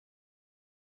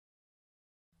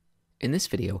In this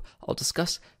video, I'll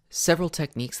discuss several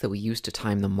techniques that we use to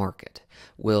time the market.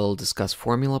 We'll discuss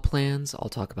formula plans, I'll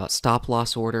talk about stop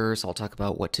loss orders, I'll talk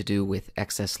about what to do with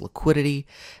excess liquidity,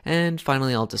 and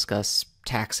finally I'll discuss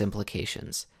tax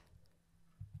implications.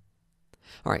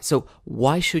 All right, so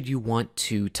why should you want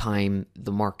to time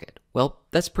the market? Well,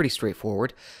 that's pretty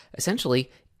straightforward. Essentially,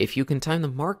 if you can time the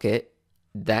market,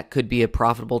 that could be a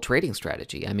profitable trading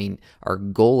strategy. I mean, our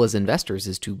goal as investors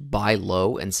is to buy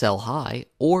low and sell high,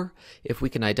 or if we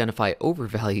can identify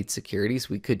overvalued securities,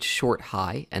 we could short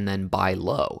high and then buy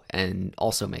low and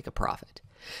also make a profit.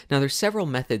 Now, there's several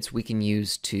methods we can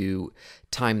use to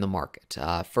time the market.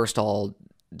 First, I'll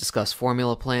discuss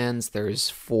formula plans. There's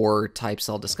 4 types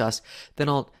I'll discuss. Then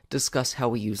I'll discuss how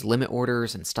we use limit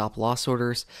orders and stop loss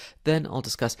orders. Then I'll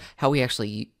discuss how we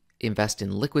actually invest in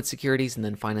liquid securities, and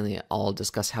then finally I'll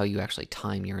discuss how you actually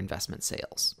time your investment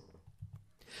sales.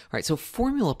 All right, so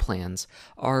formula plans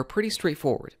are pretty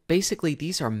straightforward. Basically,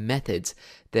 these are methods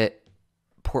that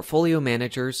portfolio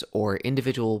managers or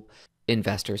individual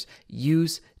investors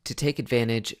use to take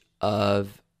advantage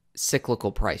of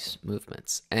cyclical price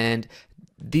movements. And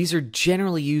these are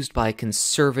generally used by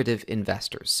conservative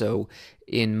investors. So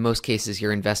in most cases,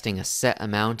 you're investing a set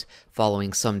amount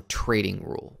following some trading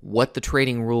rule. What the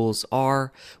trading rules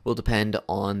are will depend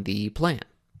on the plan.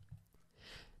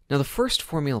 Now, the first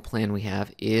formula plan we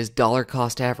have is dollar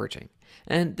cost averaging.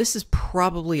 And this is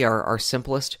probably our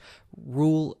simplest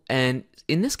rule. And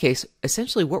in this case,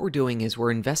 essentially what we're doing is we're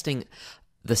investing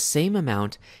the same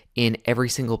amount in every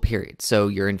single period. So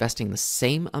you're investing the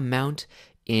same amount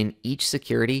in each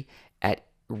security at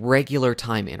regular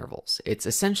time intervals. It's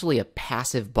essentially a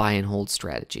passive buy and hold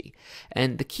strategy.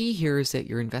 And the key here is that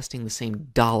you're investing the same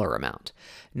dollar amount.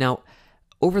 Now,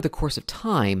 over the course of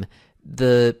time,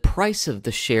 the price of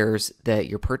the shares that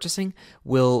you're purchasing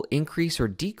will increase or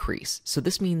decrease. So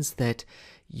this means that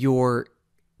you're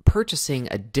purchasing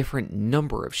a different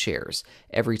number of shares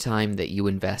every time that you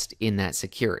invest in that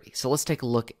security. So let's take a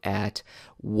look at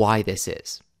why this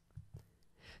is.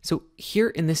 So here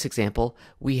in this example,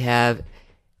 we have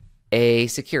a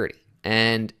security,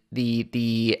 and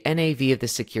the NAV of the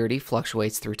security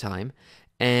fluctuates through time.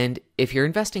 And if you're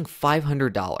investing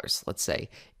 $500, let's say,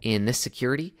 in this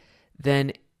security,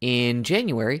 then in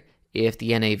January, if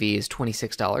the NAV is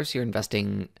 $26, you're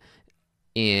investing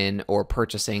in or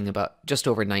purchasing about just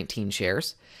over 19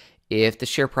 shares. If the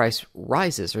share price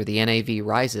rises or the NAV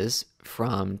rises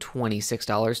from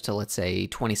 $26 to, let's say,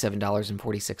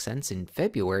 $27.46 in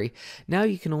February, now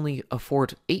you can only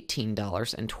afford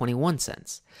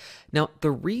 $18.21. Now,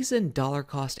 the reason dollar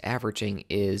cost averaging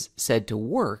is said to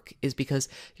work is because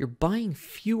you're buying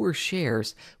fewer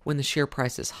shares when the share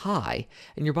price is high,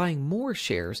 and you're buying more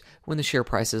shares when the share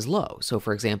price is low. So,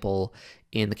 for example,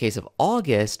 in the case of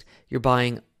August, you're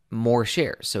buying more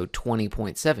shares, so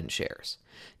 20.7 shares.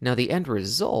 Now, the end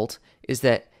result is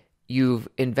that you've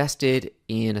invested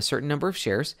in a certain number of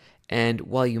shares, and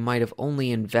while you might have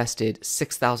only invested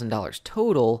 $6,000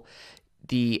 total, at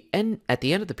the end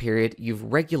of the period,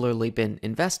 you've regularly been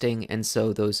investing, and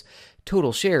so those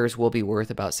total shares will be worth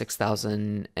about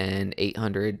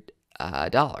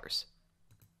 $6,800.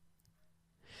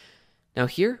 Now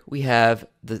here we have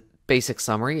the basic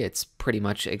summary. It's pretty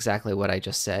much exactly what I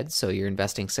just said. So you're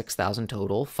investing $6,000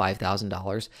 total,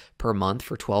 $5,000 per month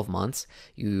for 12 months.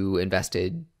 You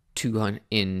invested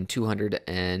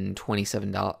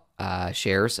 227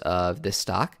 shares of this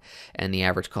stock, and the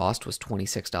average cost was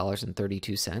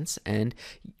 $26.32. And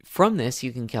from this,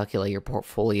 you can calculate your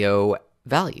portfolio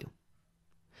value.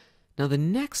 Now, the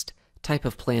next type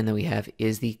of plan that we have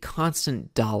is the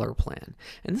constant dollar plan.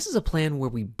 And this is a plan where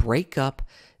we break up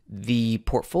the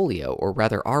portfolio, or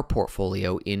rather our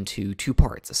portfolio, into 2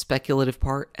 parts, a speculative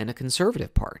part and a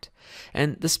conservative part.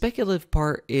 And the speculative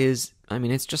part is,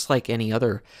 it's just like any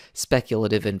other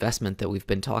speculative investment that we've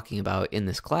been talking about in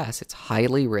this class. It's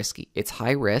highly risky. It's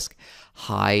high risk,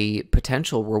 high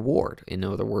potential reward. In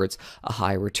other words, a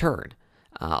high return,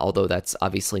 although that's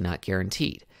obviously not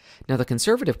guaranteed. Now, the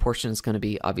conservative portion is going to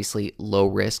be obviously low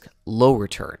risk, low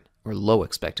return, or low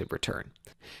expected return.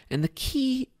 And the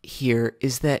key here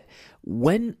is that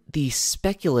when the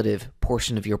speculative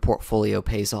portion of your portfolio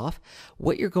pays off,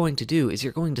 what you're going to do is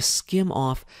you're going to skim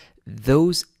off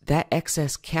that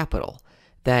excess capital,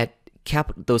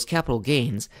 those capital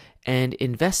gains, and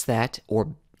invest that,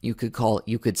 or you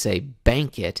could say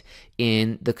bank it,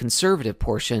 in the conservative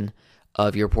portion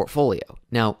of your portfolio.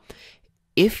 Now,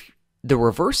 if the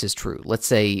reverse is true, let's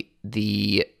say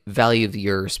the value of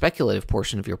your speculative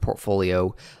portion of your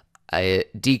portfolio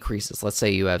decreases. Let's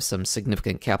say you have some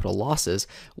significant capital losses.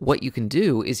 What you can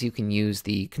do is you can use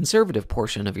the conservative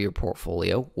portion of your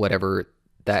portfolio, whatever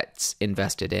that's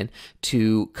invested in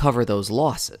to cover those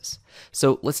losses.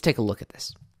 So let's take a look at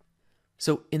this.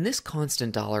 So in this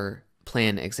constant dollar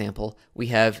plan example, we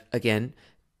have, again,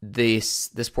 this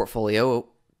portfolio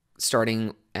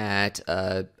starting at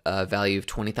a value of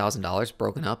 $20,000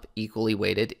 broken up, equally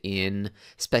weighted in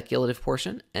speculative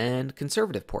portion and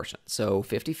conservative portion. So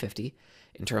 50-50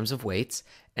 in terms of weights.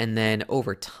 And then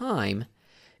over time,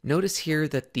 notice here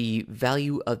that the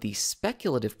value of the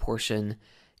speculative portion,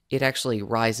 it actually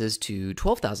rises to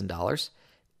 $12,000,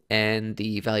 and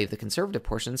the value of the conservative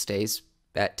portion stays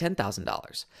at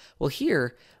 $10,000. Well,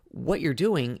 here, what you're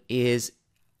doing is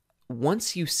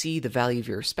once you see the value of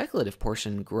your speculative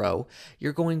portion grow,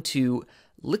 you're going to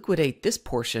liquidate this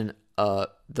portion,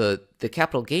 the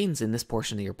capital gains in this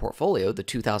portion of your portfolio, the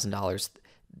 $2,000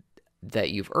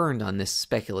 that you've earned on this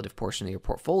speculative portion of your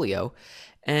portfolio,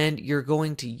 and you're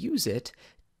going to use it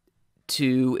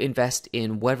to invest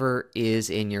in whatever is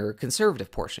in your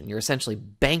conservative portion. You're essentially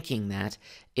banking that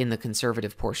in the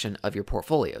conservative portion of your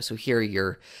portfolio. So here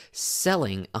you're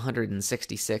selling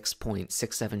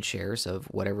 166.67 shares of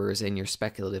whatever is in your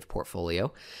speculative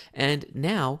portfolio, and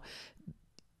now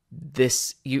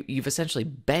you've essentially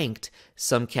banked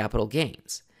some capital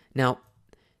gains. Now,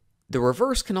 the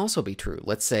reverse can also be true.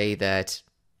 Let's say that,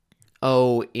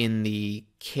 in the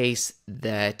case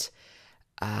that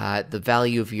the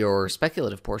value of your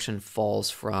speculative portion falls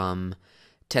from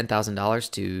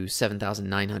 $10,000 to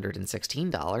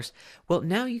 $7,916. Well,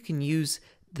 now you can use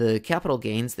the capital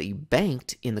gains that you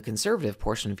banked in the conservative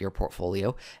portion of your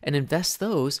portfolio and invest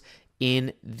those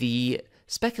in the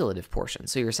speculative portion.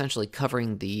 So you're essentially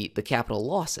covering the capital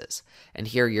losses. And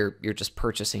here you're just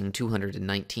purchasing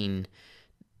 219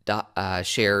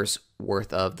 shares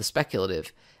worth of the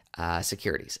speculative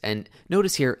securities. And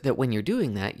notice here that when you're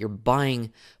doing that, you're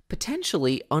buying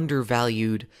potentially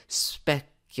undervalued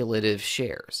speculative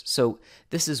shares. So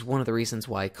this is one of the reasons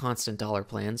why constant dollar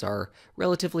plans are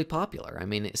relatively popular. I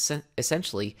mean,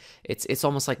 essentially, it's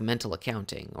almost like mental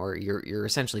accounting, or you're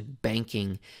essentially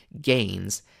banking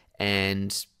gains,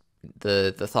 and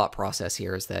the thought process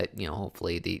here is that,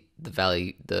 hopefully the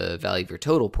value of your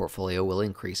total portfolio will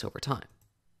increase over time.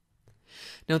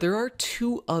 Now, there are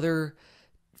two other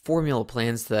formula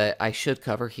plans that I should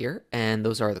cover here, and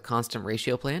those are the constant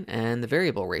ratio plan and the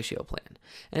variable ratio plan.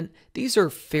 And these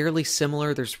are fairly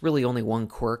similar. There's really only one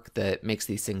quirk that makes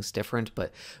these things different,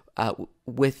 but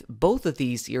with both of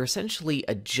these, you're essentially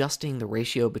adjusting the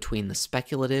ratio between the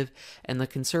speculative and the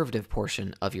conservative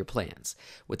portion of your plans.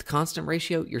 With the constant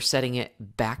ratio, you're setting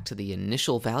it back to the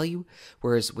initial value,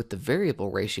 whereas with the variable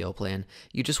ratio plan,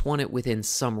 you just want it within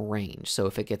some range. So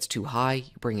if it gets too high,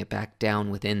 you bring it back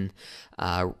down within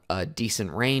a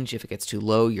decent range. If it gets too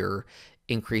low, you're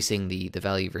increasing the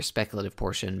value of your speculative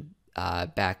portion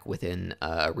back within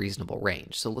a reasonable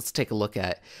range. So let's take a look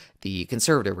at the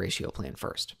conservative ratio plan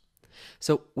first.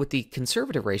 So with the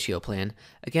conservative ratio plan,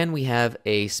 again, we have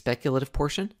a speculative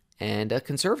portion and a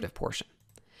conservative portion.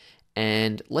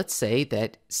 And let's say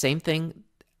that same thing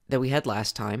that we had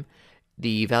last time,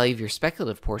 the value of your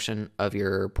speculative portion of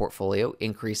your portfolio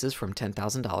increases from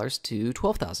 $10,000 to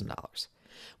 $12,000.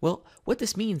 Well, what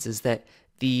this means is that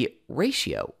the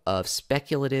ratio of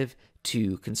speculative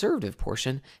to conservative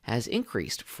portion has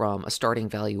increased from a starting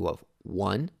value of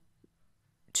 1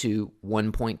 to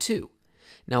 1.2.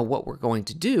 Now, what we're going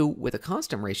to do with a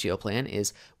constant ratio plan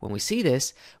is when we see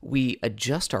this, we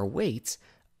adjust our weights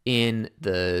in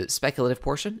the speculative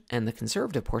portion and the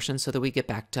conservative portion so that we get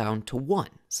back down to 1.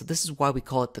 So this is why we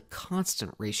call it the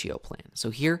constant ratio plan.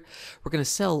 So here we're going to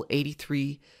sell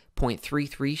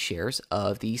 83.33 shares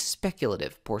of the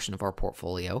speculative portion of our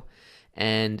portfolio,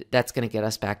 and that's going to get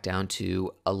us back down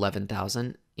to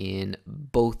 11,000 in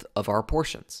both of our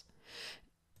portions.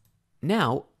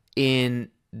 Now,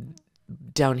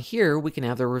 down here, we can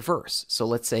have the reverse. So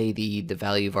let's say the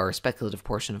value of our speculative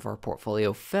portion of our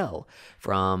portfolio fell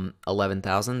from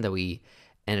 11,000 that we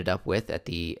ended up with at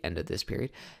the end of this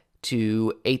period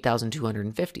to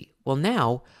 8,250. Well,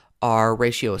 now our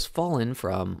ratio has fallen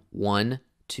from 1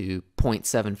 to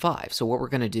 0.75. So what we're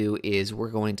going to do is we're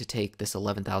going to take this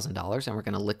 $11,000 and we're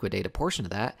going to liquidate a portion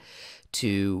of that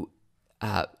to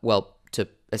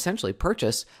essentially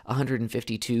purchase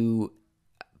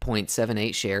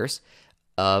 152.78 shares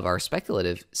of our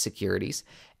speculative securities,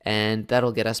 and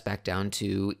that'll get us back down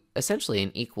to essentially an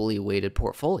equally weighted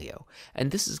portfolio.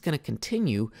 And this is going to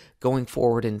continue going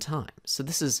forward in time. So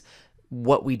this is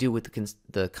what we do with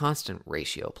the constant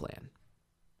ratio plan.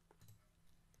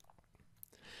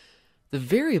 The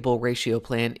variable ratio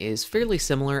plan is fairly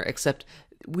similar, except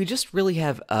we just really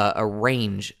have a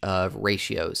range of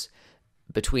ratios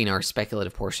between our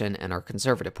speculative portion and our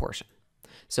conservative portion.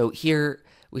 So here,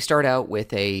 we start out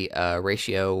with a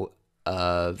ratio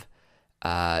of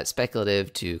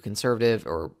speculative to conservative,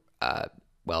 or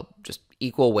well, just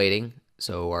equal weighting.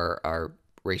 So our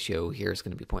ratio here is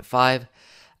going to be 0.5.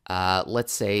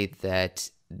 Let's say that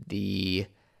the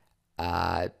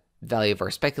value of our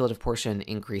speculative portion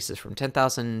increases from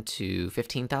 10,000 to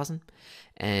 15,000.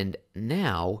 And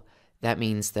now that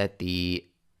means that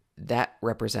that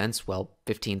represents, well,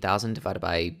 15,000 divided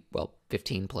by, well,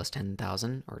 15 plus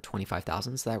 10,000, or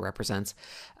 25,000. So that represents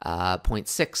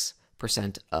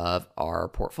 0.6% of our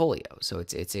portfolio. So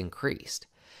it's increased.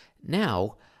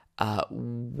 Now,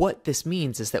 what this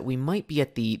means is that we might be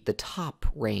at the top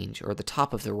range, or the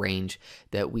top of the range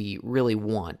that we really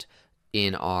want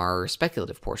in our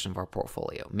speculative portion of our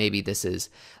portfolio. Maybe this is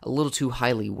a little too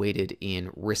highly weighted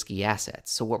in risky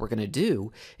assets. So what we're going to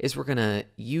do is we're going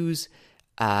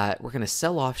to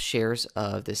sell off shares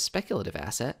of this speculative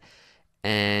asset,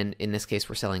 and in this case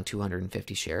we're selling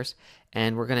 250 shares,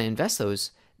 and we're going to invest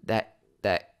that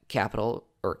capital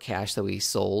or cash that we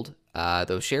sold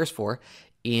those shares for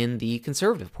in the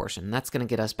conservative portion. That's going to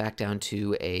get us back down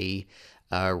to a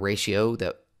ratio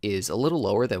that is a little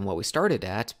lower than what we started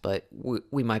at, but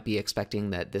we might be expecting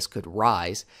that this could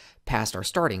rise past our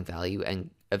starting value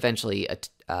and eventually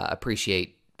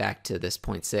appreciate back to this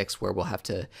 0.6, where we'll have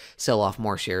to sell off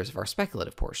more shares of our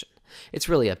speculative portion. It's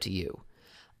really up to you.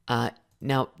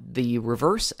 Now, the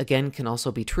reverse, again, can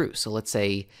also be true. So let's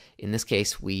say, in this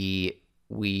case, we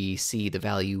see the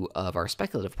value of our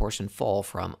speculative portion fall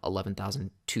from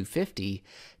 11,250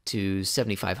 to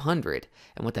 7,500.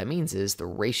 And what that means is the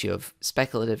ratio of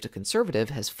speculative to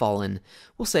conservative has fallen,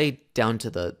 we'll say, down to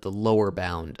the lower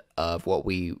bound of what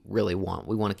we really want.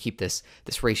 We want to keep this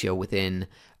ratio within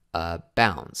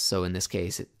bounds. So in this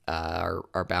case,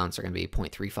 our bounds are going to be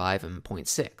 0.35 and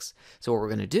 0.6. So what we're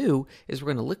going to do is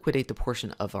we're going to liquidate the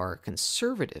portion of our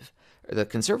conservative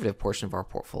portion of our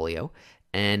portfolio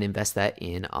and invest that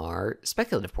in our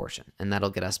speculative portion. And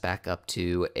that'll get us back up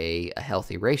to a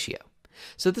healthy ratio.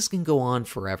 So this can go on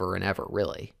forever and ever,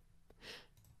 really.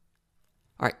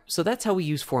 All right, so that's how we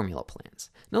use formula plans.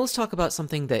 Now let's talk about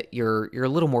something that you're a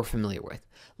little more familiar with: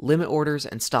 limit orders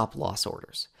and stop loss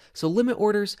orders. So limit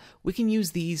orders, we can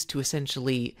use these to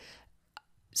essentially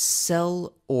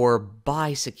sell or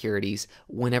buy securities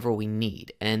whenever we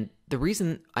need. And the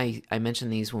reason I mention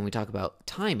these when we talk about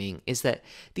timing is that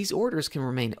these orders can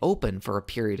remain open for a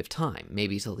period of time,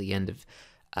 maybe till the end of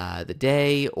the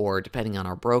day, or depending on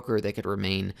our broker, they could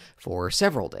remain for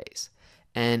several days.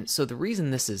 And so the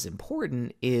reason this is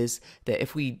important is that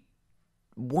if we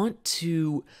want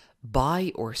to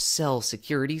buy or sell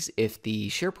securities, if the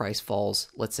share price falls,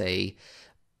 let's say,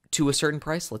 to a certain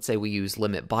price, let's say we use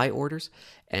limit buy orders,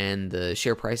 and the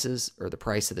share prices, or the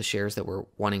price of the shares that we're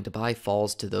wanting to buy,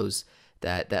 falls to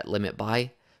that limit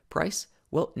buy price,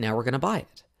 well, now we're going to buy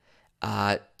it.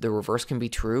 The reverse can be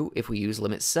true if we use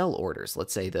limit sell orders.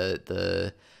 Let's say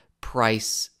the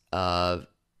price of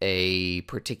a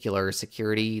particular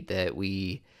security that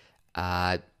we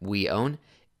own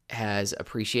has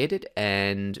appreciated,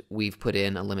 and we've put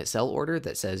in a limit sell order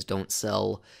that says don't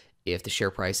sell if the share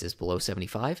price is below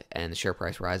 75 and the share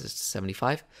price rises to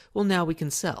 75. Well, now we can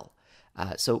sell.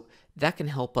 So that can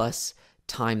help us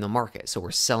time the market. So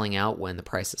we're selling out when the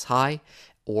price is high,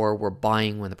 or we're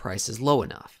buying when the price is low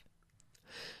enough.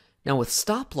 Now with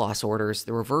stop loss orders,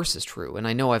 the reverse is true. And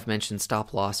I know I've mentioned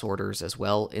stop loss orders as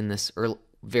well in this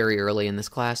very early in this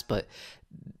class, but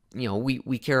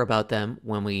we care about them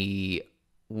when we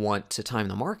want to time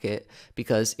the market,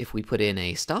 because if we put in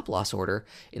a stop loss order,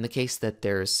 in the case that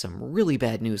there's some really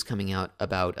bad news coming out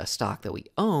about a stock that we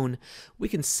own, we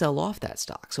can sell off that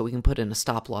stock. So we can put in a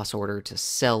stop loss order to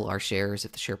sell our shares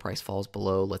if the share price falls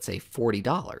below, let's say,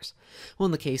 $40. Well,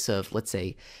 in the case of, let's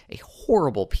say, a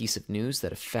horrible piece of news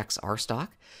that affects our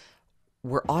stock,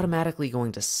 we're automatically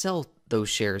going to sell those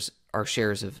shares, our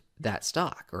shares of that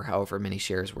stock, or however many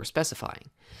shares we're specifying.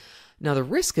 Now, the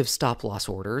risk of stop loss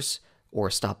orders or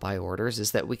stop buy orders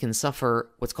is that we can suffer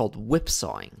what's called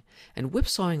whipsawing. And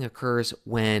whipsawing occurs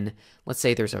when, let's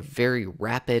say, there's a very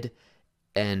rapid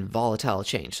and volatile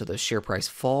change. So the share price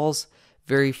falls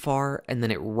very far and then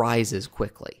it rises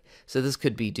quickly. So this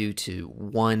could be due to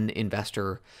one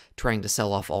investor trying to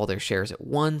sell off all their shares at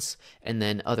once, and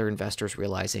then other investors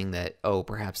realizing that, oh,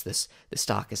 perhaps this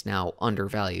stock is now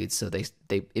undervalued, so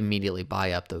they immediately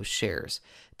buy up those shares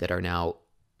that are now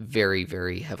very,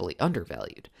 very heavily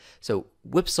undervalued. So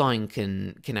whipsawing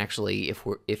can actually, if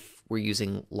we're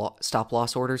using stop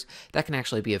loss orders, that can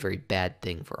actually be a very bad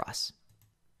thing for us.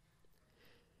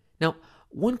 Now,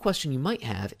 one question you might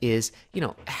have is,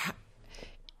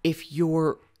 if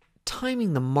you're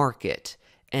timing the market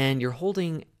and you're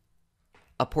holding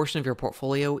a portion of your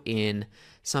portfolio in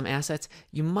some assets,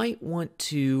 you might want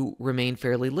to remain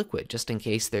fairly liquid just in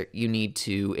case that you need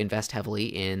to invest heavily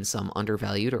in some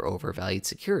undervalued or overvalued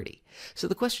security. So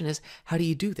the question is, how do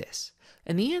you do this?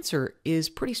 And the answer is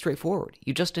pretty straightforward.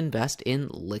 You just invest in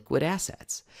liquid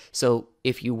assets. So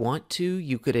if you want to,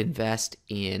 you could invest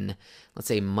in, let's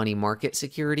say, money market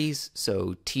securities,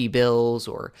 so T-bills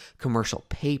or commercial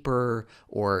paper,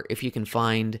 or if you can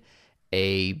find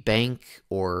a bank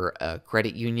or a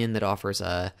credit union that offers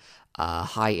a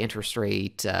high interest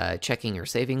rate checking or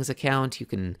savings account, you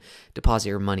can deposit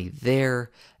your money there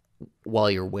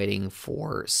while you're waiting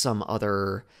for some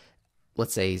other,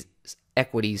 let's say,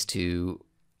 equities to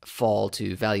fall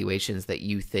to valuations that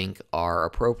you think are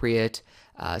appropriate.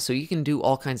 So you can do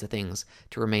all kinds of things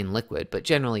to remain liquid, but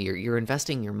generally you're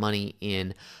investing your money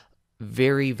in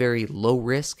very, very low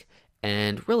risk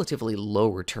and relatively low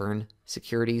return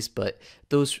securities, but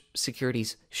those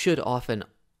securities should often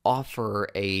offer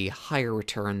a higher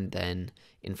return than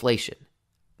inflation.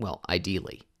 Well,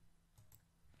 ideally.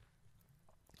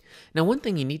 Now, one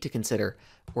thing you need to consider,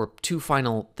 or two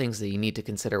final things that you need to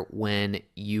consider when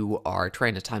you are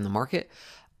trying to time the market,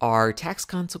 are tax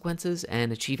consequences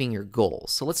and achieving your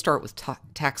goals. So let's start with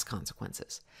tax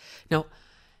consequences. Now,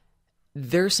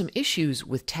 there are some issues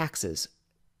with taxes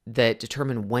that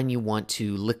determine when you want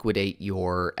to liquidate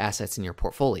your assets in your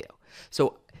portfolio.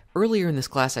 So earlier in this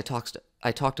class, I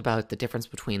talked about the difference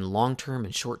between long-term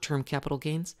and short-term capital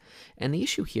gains. And the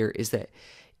issue here is that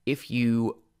if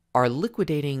you are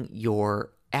liquidating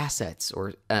your assets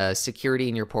or security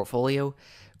in your portfolio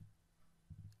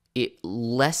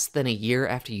less than a year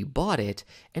after you bought it,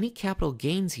 any capital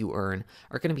gains you earn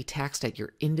are going to be taxed at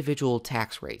your individual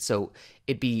tax rate. So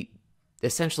it'd be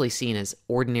essentially seen as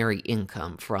ordinary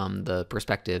income from the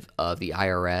perspective of the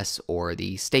IRS or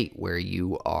the state where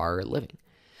you are living.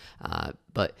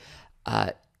 But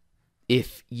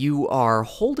if you are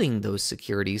holding those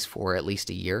securities for at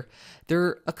least a year, there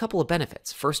are a couple of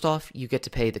benefits. First off, you get to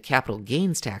pay the capital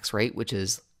gains tax rate, which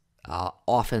is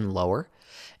often lower.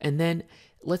 And then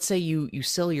let's say you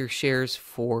sell your shares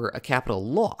for a capital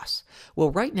loss.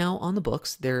 Well, right now on the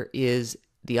books, there is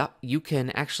you can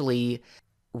actually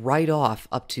write off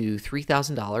up to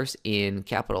 $3,000 in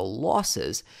capital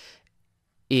losses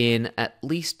in at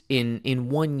least in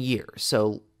 1 year.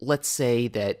 So let's say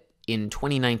that in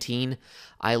 2019,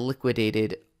 I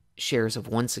liquidated shares of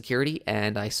one security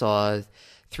and I saw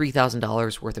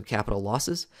 $3,000 worth of capital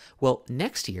losses. Well,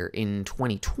 next year in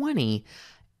 2020,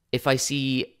 if I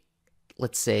see,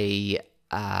 let's say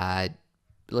I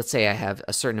have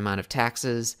a certain amount of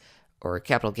taxes or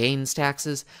capital gains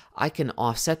taxes, I can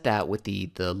offset that with the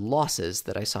losses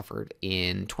that I suffered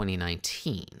in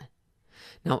 2019.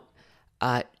 Now,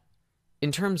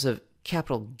 in terms of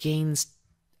capital gains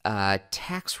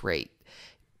tax rate,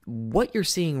 what you're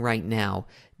seeing right now,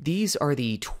 these are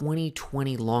the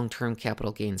 2020 long-term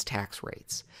capital gains tax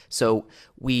rates. So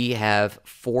we have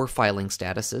 4 filing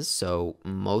statuses. So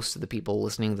most of the people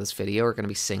listening to this video are going to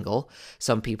be single.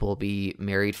 Some people will be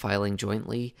married filing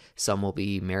jointly. Some will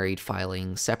be married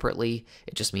filing separately.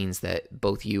 It just means that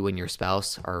both you and your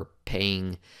spouse are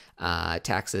paying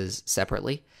taxes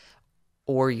separately.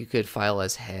 Or you could file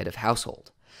as head of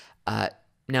household.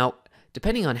 Now,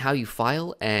 depending on how you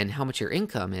file and how much your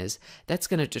income is, that's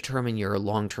going to determine your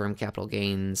long-term capital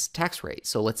gains tax rate.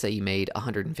 So let's say you made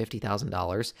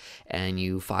 $150,000 and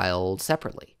you filed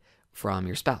separately from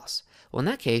your spouse. Well, in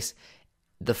that case,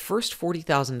 the first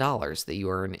 $40,000 that you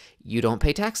earn, you don't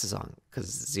pay taxes on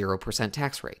because 0%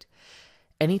 tax rate.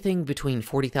 Anything between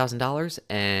 $40,000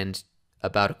 and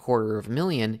about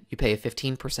 $250,000, you pay a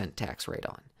 15% tax rate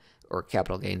on, or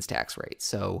capital gains tax rate.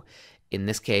 So in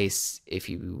this case, if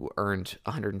you earned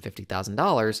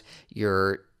 $150,000,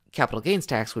 your capital gains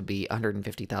tax would be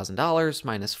 $150,000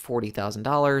 minus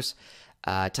 $40,000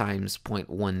 times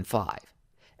 0.15.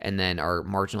 And then our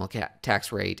marginal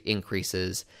tax rate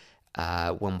increases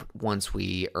once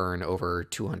we earn over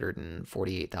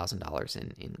 $248,000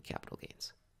 in capital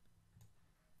gains.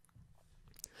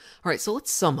 All right, so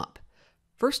let's sum up.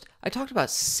 First, I talked about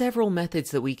several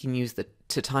methods that we can use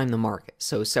to time the market.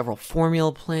 So several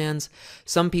formula plans.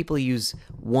 Some people use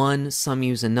one, some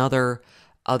use another.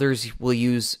 Others will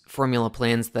use formula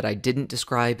plans that I didn't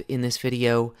describe in this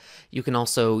video. You can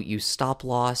also use stop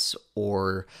loss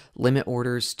or limit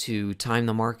orders to time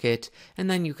the market. And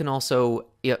then you can also,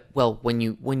 when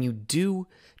you do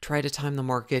try to time the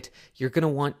market, you're going to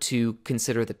want to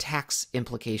consider the tax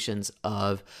implications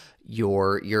of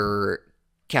your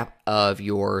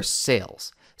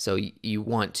sales. So you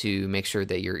want to make sure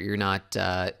that you're not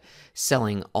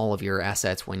selling all of your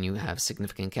assets when you have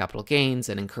significant capital gains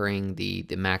and incurring the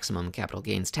maximum capital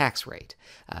gains tax rate.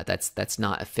 That's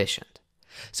not efficient.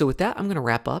 So with that, I'm going to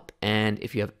wrap up. And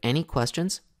if you have any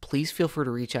questions, please feel free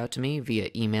to reach out to me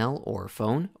via email or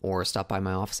phone or stop by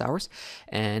my office hours.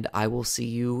 And I will see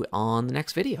you on the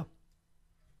next video.